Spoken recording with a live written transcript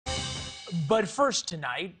But first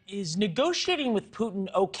tonight, is negotiating with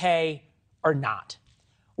Putin okay or not?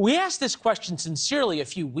 We asked this question sincerely a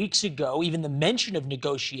few weeks ago. Even the mention of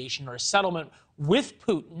negotiation or a settlement with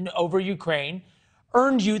Putin over Ukraine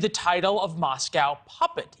earned you the title of Moscow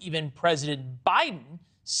puppet. Even President Biden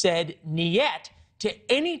said niet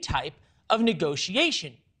to any type of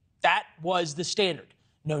negotiation. That was the standard.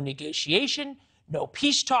 No negotiation, no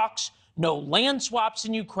peace talks, no land swaps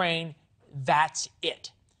in Ukraine. That's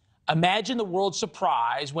it. Imagine the world's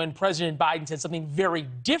surprise when President Biden said something very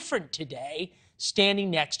different today, standing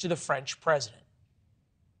next to the French president.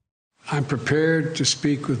 I'm prepared to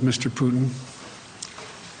speak with Mr. Putin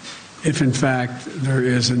if, in fact, there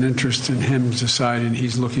is an interest in him deciding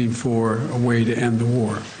he's looking for a way to end the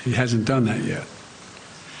war. He hasn't done that yet.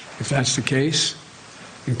 If that's the case,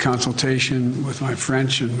 in consultation with my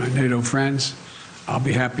French and my NATO friends, I'll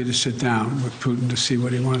be happy to sit down with Putin to see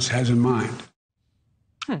what he has in mind.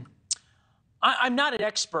 I'm not an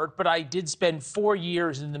expert, but I did spend 4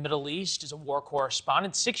 years in the Middle East as a war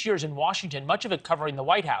correspondent, 6 years in Washington, much of it covering the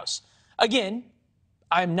White House. Again,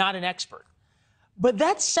 I'm not an expert. But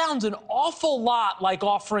that sounds an awful lot like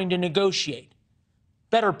offering to negotiate.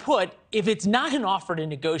 Better put, if it's not an offer to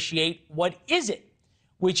negotiate, what is it?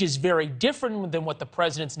 Which is very different than what the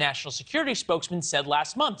president's national security spokesman said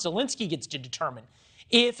last month. Zelensky gets to determine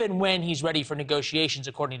if and when he's ready for negotiations,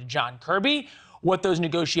 according to John Kirby. What those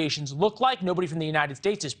negotiations look like, nobody from the United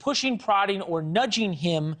States is pushing, prodding, or nudging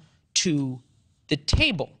him to the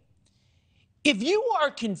table. If you are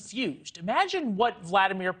confused, imagine what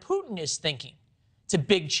Vladimir Putin is thinking. It's a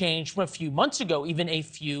big change from a few months ago, even a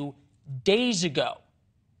few days ago.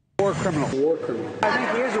 War criminal. War criminal. I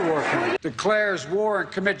think he is a war criminal. Declares war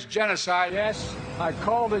and commits genocide. Yes, I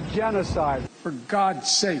called it genocide. For God's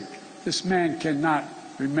sake, this man cannot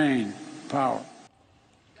remain in power.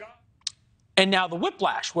 And now the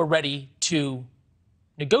whiplash, we're ready to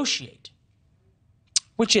negotiate.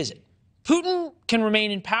 Which is it? Putin can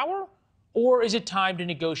remain in power, or is it time to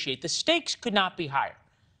negotiate? The stakes could not be higher.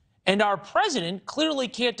 And our president clearly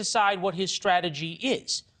can't decide what his strategy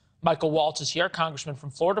is. Michael Waltz is here, congressman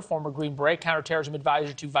from Florida, former Green Beret, counterterrorism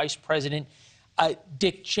advisor to Vice President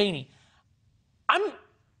Dick Cheney. I'm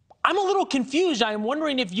a little confused. I'm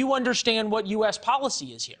wondering if you understand what U.S.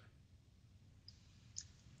 policy is here.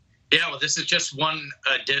 Yeah, well, this is just one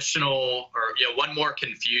additional, or one more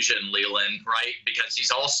confusion, Leland, right? Because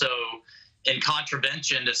he's also, in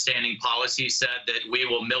contravention to standing policy, said that we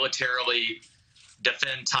will militarily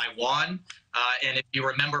defend Taiwan. And if you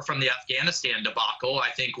remember from the Afghanistan debacle, I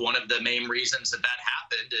think one of the main reasons that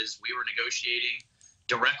happened is we were negotiating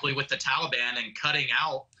directly with the Taliban and cutting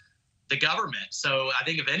out the government. So I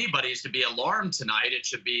think if anybody is to be alarmed tonight, it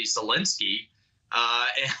should be Zelensky.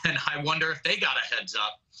 And I wonder if they got a heads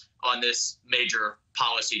up on this major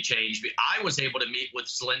policy change. I was able to meet with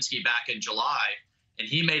Zelensky back in July, and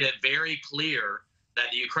he made it very clear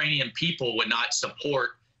that the Ukrainian people would not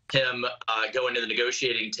support him going to the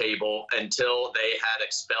negotiating table until they had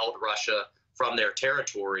expelled Russia from their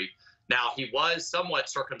territory. Now, he was somewhat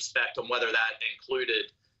circumspect on whether that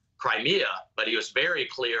included Crimea, but he was very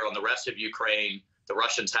clear on the rest of Ukraine, the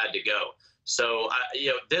Russians had to go. So,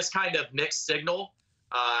 this kind of mixed signal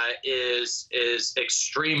is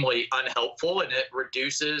extremely unhelpful, and it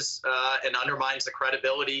reduces and undermines the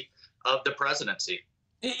credibility of the presidency.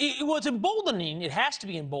 Well, it's emboldening. It has to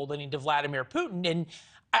be emboldening to Vladimir Putin. And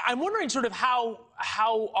I'm wondering sort of how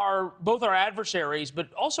both our adversaries,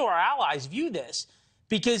 but also our allies view this,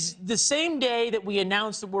 because the same day that we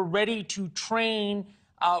announced that we're ready to train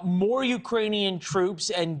more Ukrainian troops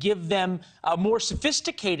and give them more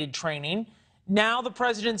sophisticated training, now the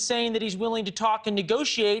president's saying that he's willing to talk and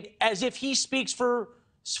negotiate as if he speaks for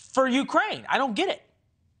Ukraine. I don't get it.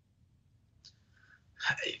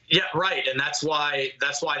 Yeah, right, and that's why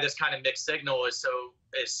this kind of mixed signal is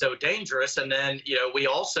so dangerous. And then we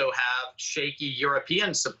also have shaky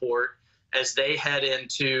European support as they head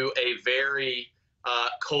into a very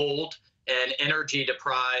cold and energy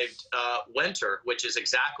deprived winter, which is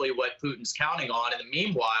exactly what Putin's counting on. In the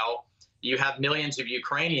meanwhile, you have millions of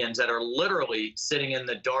Ukrainians that are literally sitting in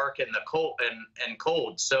the dark and the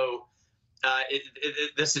cold. So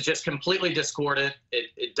this is just completely discordant.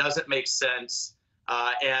 It doesn't make sense.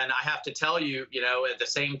 And I have to tell you, at the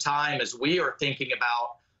same time as we are thinking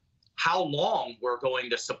about how long we're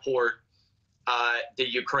going to support the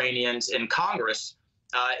Ukrainians in Congress,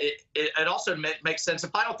 it also makes sense. The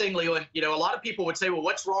final thing, Leland, a lot of people would say, well,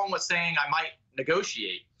 what's wrong with saying I might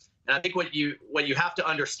negotiate? And I think what you have to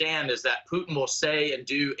understand is that Putin will say and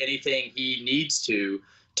do anything he needs to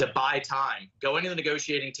buy time. Going to the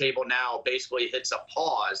negotiating table now basically hits a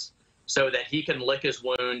pause so that he can lick his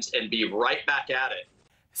wounds and be right back at it.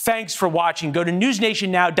 Thanks for watching. Go to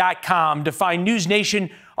newsnationnow.com to find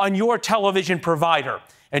NewsNation on your television provider.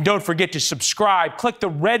 And don't forget to subscribe. Click the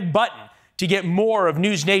red button to get more of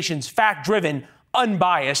NewsNation's fact-driven,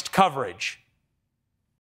 unbiased coverage.